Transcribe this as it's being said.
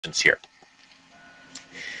here.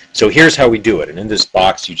 So here's how we do it. And in this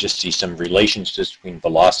box, you just see some relationships between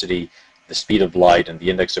velocity, the speed of light, and the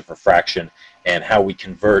index of refraction, and how we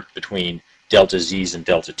convert between delta Z's and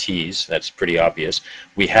delta T's. That's pretty obvious.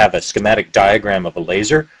 We have a schematic diagram of a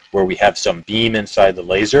laser where we have some beam inside the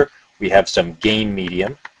laser. We have some gain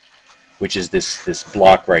medium, which is this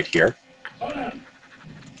block right here,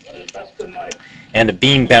 and a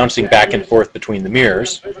beam bouncing back and forth between the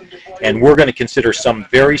mirrors. And we're going to consider some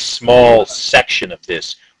very small section of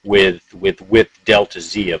this with width delta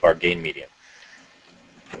Z of our gain medium.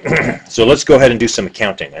 So let's go ahead and do some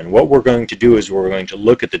accounting. And what we're going to do is we're going to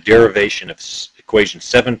look at the derivation of equation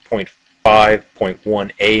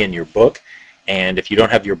 7.5.1a in your book. And if you don't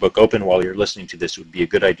have your book open while you're listening to this, it would be a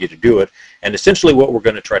good idea to do it. And essentially what we're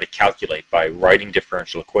going to try to calculate by writing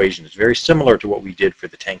differential equations is very similar to what we did for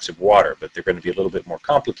the tanks of water, but they're going to be a little bit more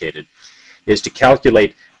complicated, is to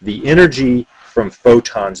calculate the energy from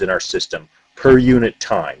photons in our system per unit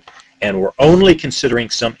time. And we're only considering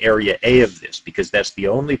some area A of this because that's the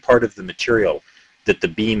only part of the material that the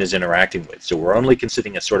beam is interacting with. So we're only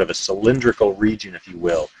considering a sort of a cylindrical region, if you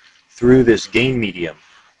will, through this gain medium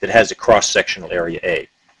that has a cross-sectional area A.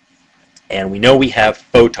 And we know we have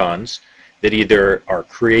photons that either are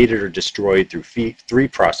created or destroyed through three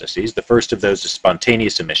processes. The first of those is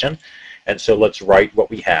spontaneous emission. And so let's write what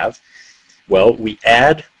we have. Well, we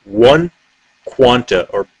add one quanta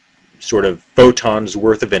or sort of photons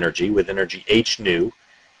worth of energy with energy h nu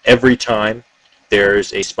every time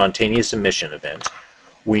there's a spontaneous emission event.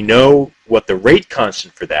 We know what the rate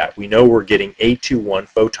constant for that. We know we're getting A21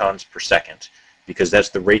 photons per second because that's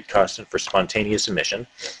the rate constant for spontaneous emission.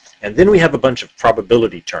 And then we have a bunch of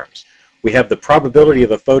probability terms. We have the probability of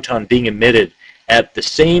a photon being emitted at the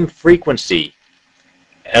same frequency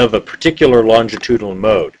of a particular longitudinal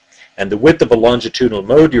mode. And the width of a longitudinal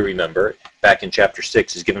mode, you remember, back in chapter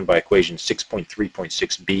 6 is given by equation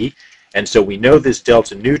 6.3.6b. And so we know this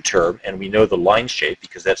delta nu term, and we know the line shape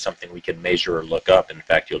because that's something we can measure or look up. In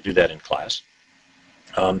fact, you'll do that in class.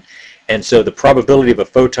 And so the probability of a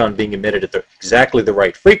photon being emitted at exactly the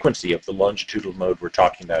right frequency of the longitudinal mode we're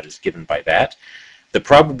talking about is given by that. The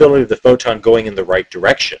probability of the photon going in the right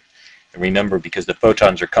direction, and remember, because the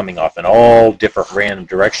photons are coming off in all different random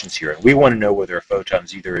directions here, and we want to know whether a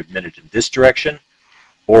photon's either emitted in this direction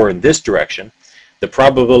or in this direction. The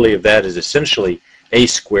probability of that is essentially a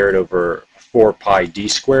squared over 4 pi d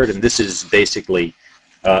squared, and this is basically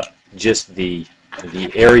just the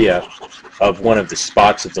area of one of the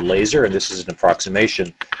spots of the laser, and this is an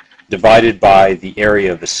approximation, divided by the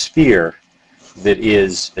area of a sphere that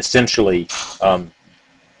is essentially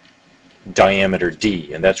diameter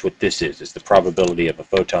d, and that's what this is the probability of a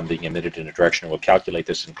photon being emitted in a direction. We'll calculate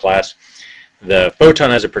this in class. The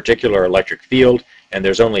photon has a particular electric field, and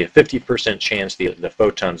there's only a 50% chance the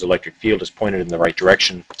photon's electric field is pointed in the right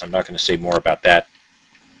direction. I'm not going to say more about that.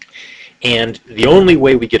 And the only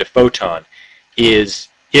way we get a photon is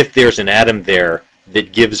if there's an atom there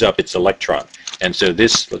that gives up its electron. And so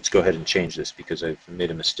this, let's go ahead and change this because I've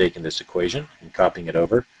made a mistake in this equation and copying it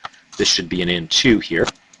over. This should be an N2 here.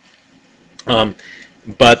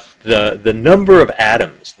 But the number of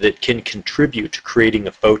atoms that can contribute to creating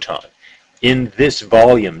a photon in this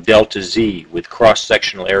volume, delta Z, with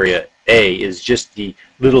cross-sectional area A, is just the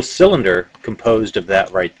little cylinder composed of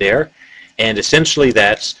that right there. And essentially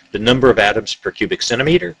that's the number of atoms per cubic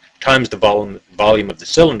centimeter times the volume of the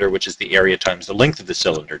cylinder, which is the area times the length of the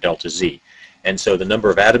cylinder, delta Z. And so the number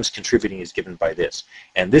of atoms contributing is given by this.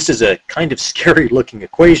 And this is a kind of scary looking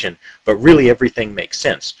equation, but really everything makes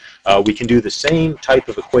sense. We can do the same type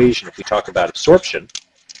of equation if we talk about absorption.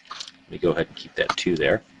 Let me go ahead and keep that 2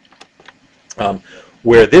 there.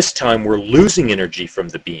 Where this time we're losing energy from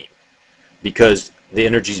the beam because the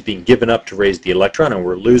energy is being given up to raise the electron, and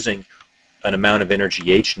we're losing an amount of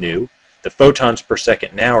energy h nu. The photons per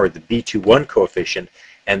second now are the B21 coefficient,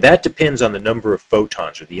 and that depends on the number of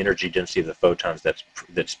photons or the energy density of the photons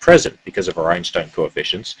that's present because of our Einstein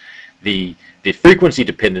coefficients. The frequency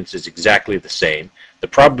dependence is exactly the same. The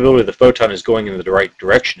probability the photon is going in the right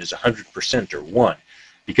direction is 100% or 1.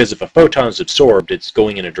 Because if a photon is absorbed, it's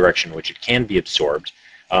going in a direction in which it can be absorbed.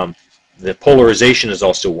 The polarization is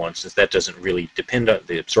also 1, since that doesn't really depend on,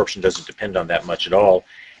 the absorption doesn't depend on that much at all.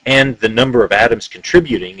 And the number of atoms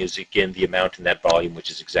contributing is, again, the amount in that volume, which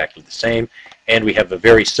is exactly the same. And we have a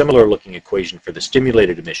very similar looking equation for the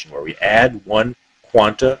stimulated emission, where we add one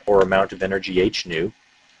quanta or amount of energy h nu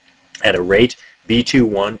at a rate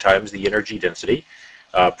B21 times the energy density.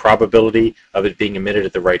 Probability of it being emitted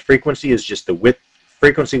at the right frequency is just the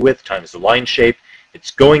frequency width times the line shape. It's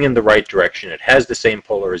going in the right direction. It has the same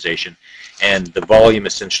polarization, and the volume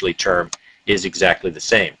essentially term is exactly the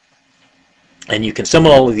same. And you can sum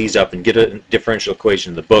all of these up and get a differential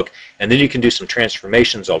equation in the book, and then you can do some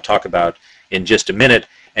transformations I'll talk about in just a minute,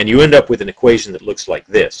 and you end up with an equation that looks like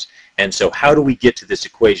this. And so how do we get to this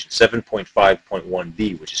equation,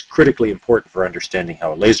 7.5.1b, which is critically important for understanding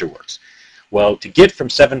how a laser works? Well, to get from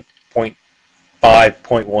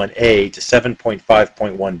 7.5.1a to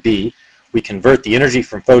 7.5.1b, we convert the energy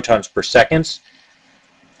from photons per seconds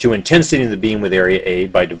to intensity in the beam with area A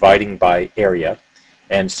by dividing by area.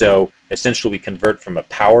 And so essentially we convert from a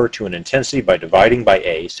power to an intensity by dividing by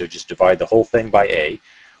A, so just divide the whole thing by A.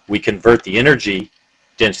 We convert the energy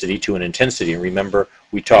density to an intensity, and remember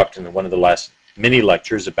we talked in one of the last mini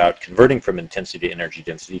lectures about converting from intensity to energy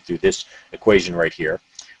density through this equation right here.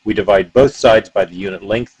 We divide both sides by the unit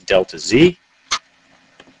length, delta Z,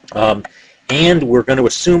 and we're going to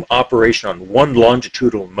assume operation on one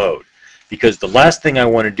longitudinal mode, because the last thing I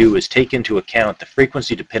want to do is take into account the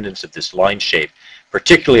frequency dependence of this line shape,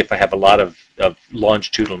 particularly if I have a lot of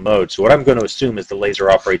longitudinal modes. So what I'm going to assume is the laser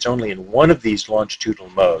operates only in one of these longitudinal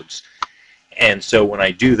modes. And so when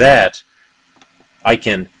I do that, I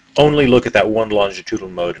can only look at that one longitudinal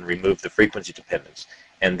mode and remove the frequency dependence.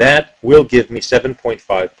 And that will give me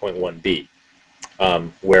 7.5.1b,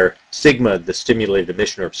 where sigma, the stimulated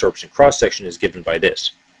emission or absorption cross-section, is given by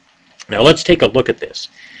this. Now let's take a look at this.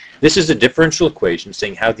 This is a differential equation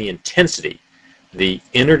saying how the intensity, the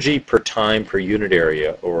energy per time per unit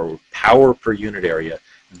area, or power per unit area,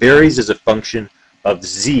 varies as a function of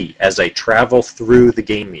z as I travel through the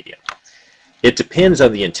gain medium. It depends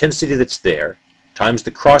on the intensity that's there, times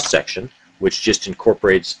the cross-section, which just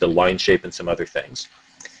incorporates the line shape and some other things,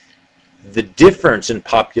 the difference in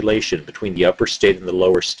population between the upper state and the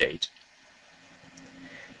lower state.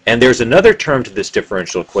 And there's another term to this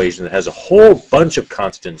differential equation that has a whole bunch of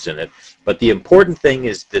constants in it, but the important thing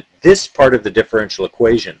is that this part of the differential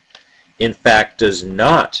equation, in fact, does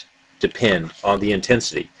not depend on the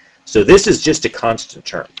intensity. So this is just a constant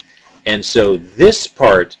term. And so this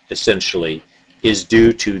part, essentially, is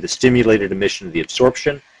due to the stimulated emission of the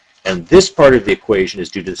absorption, and this part of the equation is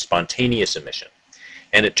due to the spontaneous emission.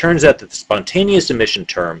 And it turns out that the spontaneous emission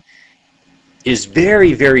term is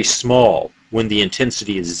very, very small when the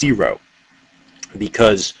intensity is 0,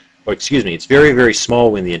 because, or excuse me, it's very, very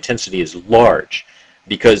small when the intensity is large,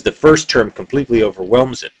 because the first term completely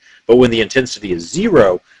overwhelms it. But when the intensity is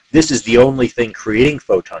 0, this is the only thing creating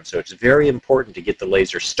photons, so it's very important to get the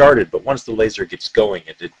laser started, but once the laser gets going,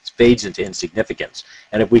 it fades into insignificance.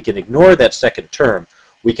 And if we can ignore that second term,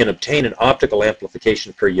 we can obtain an optical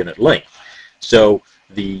amplification per unit length. So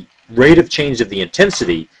the rate of change of the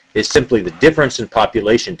intensity is simply the difference in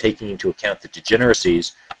population taking into account the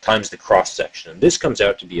degeneracies times the cross-section. And this comes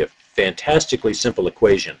out to be a fantastically simple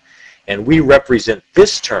equation. And we represent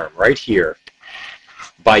this term right here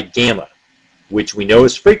by gamma, which we know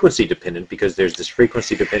is frequency dependent because there's this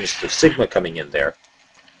frequency dependence of sigma coming in there.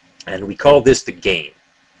 And we call this the gain.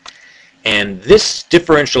 And this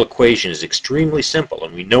differential equation is extremely simple,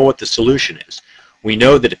 and we know what the solution is. We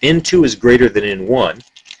know that if N2 is greater than N1,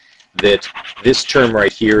 that this term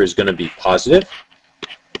right here is going to be positive,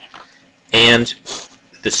 and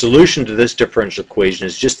the solution to this differential equation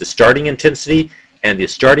is just the starting intensity, and the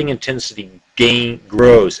starting intensity gain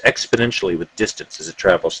grows exponentially with distance as it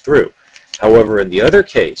travels through. However, in the other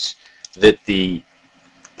case, that the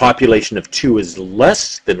population of 2 is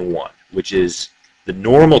less than 1, which is the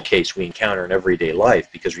normal case we encounter in everyday life,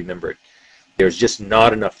 because remember, there's just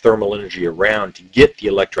not enough thermal energy around to get the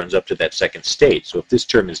electrons up to that second state. So if this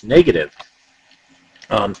term is negative,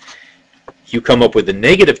 you come up with a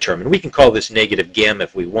negative term, and we can call this negative gamma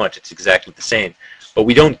if we want. It's exactly the same. But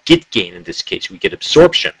we don't get gain in this case. We get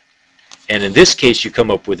absorption. And in this case, you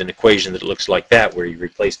come up with an equation that looks like that, where you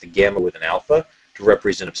replace the gamma with an alpha to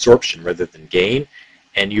represent absorption rather than gain.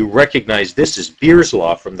 And you recognize this as Beer's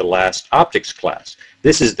law from the last optics class.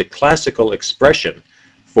 This is the classical expression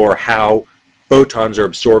for how photons are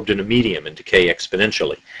absorbed in a medium and decay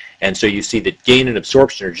exponentially. And so you see that gain and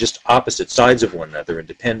absorption are just opposite sides of one another and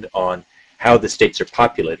depend on how the states are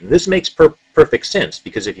populated. And this makes perfect sense,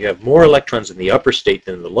 because if you have more electrons in the upper state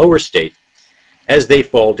than in the lower state, as they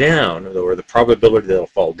fall down, or the probability they'll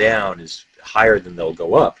fall down is higher than they'll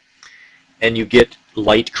go up, and you get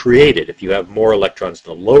light created. If you have more electrons in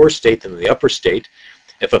the lower state than in the upper state,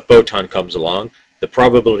 if a photon comes along, the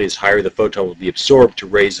probability is higher the photon will be absorbed to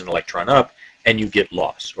raise an electron up, and you get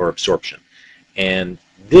loss or absorption. And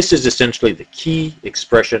this is essentially the key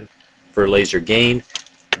expression for laser gain.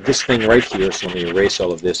 This thing right here, so let me erase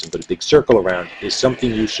all of this and put a big circle around, is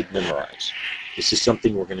something you should memorize. This is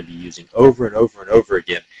something we're going to be using over and over and over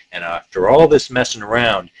again. And after all this messing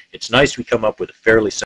around, it's nice we come up with a fairly simple